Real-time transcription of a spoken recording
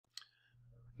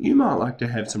You might like to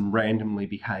have some randomly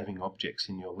behaving objects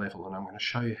in your level, and I'm going to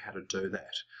show you how to do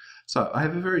that. So I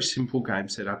have a very simple game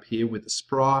set up here with a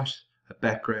sprite, a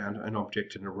background, an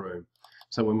object and a room.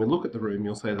 So when we look at the room,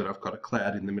 you'll see that I've got a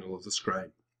cloud in the middle of the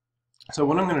screen. So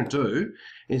what I'm going to do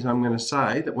is I'm going to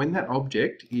say that when that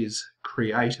object is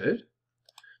created,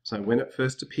 so when it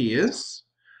first appears,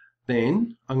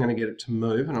 then I'm going to get it to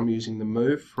move, and I'm using the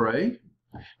move free.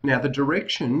 Now the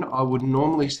direction, I would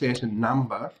normally set a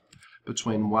number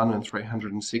between 1 and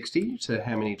 360 to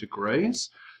how many degrees,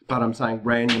 but I'm saying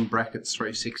random brackets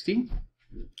 360.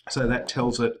 So that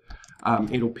tells it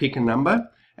it'll pick a number,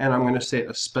 and I'm going to set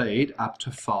a speed up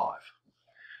to 5.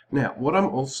 Now what I'm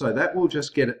also, that will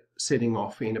just get it setting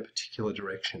off in a particular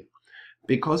direction.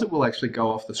 Because it will actually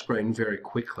go off the screen very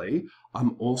quickly,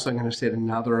 I'm also going to set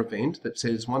another event that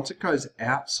says once it goes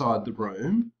outside the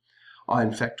room, I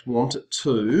in fact want it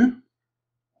to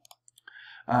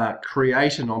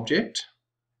create an object.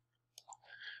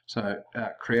 So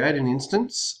create an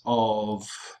instance of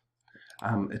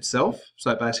itself.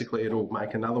 So basically it'll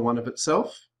make another one of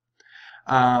itself.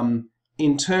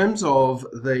 In terms of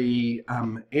the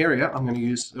area, I'm going to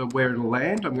use where it'll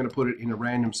land. I'm going to put it in a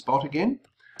random spot again.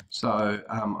 So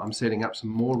I'm setting up some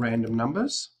more random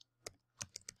numbers.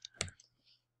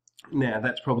 Now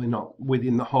that's probably not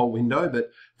within the whole window, but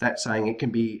that's saying it can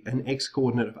be an x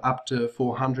coordinate of up to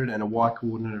 400 and a y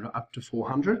coordinate of up to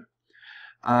 400.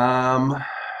 All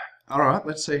right,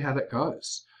 let's see how that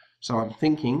goes. So I'm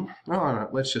thinking, all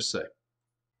right, let's just see.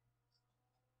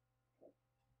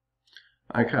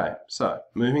 Okay, so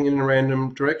moving in a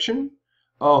random direction.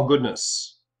 Oh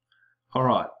goodness. All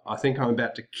right, I think I'm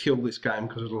about to kill this game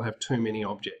because it'll have too many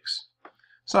objects.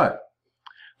 So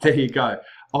there you go.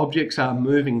 Objects are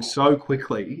moving so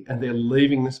quickly and they're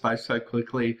leaving the space so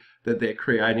quickly that they're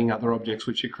creating other objects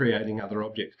which are creating other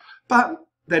objects. But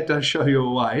that does show you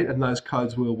a way, and those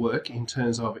codes will work in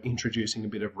terms of introducing a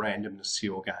bit of randomness to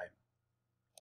your game.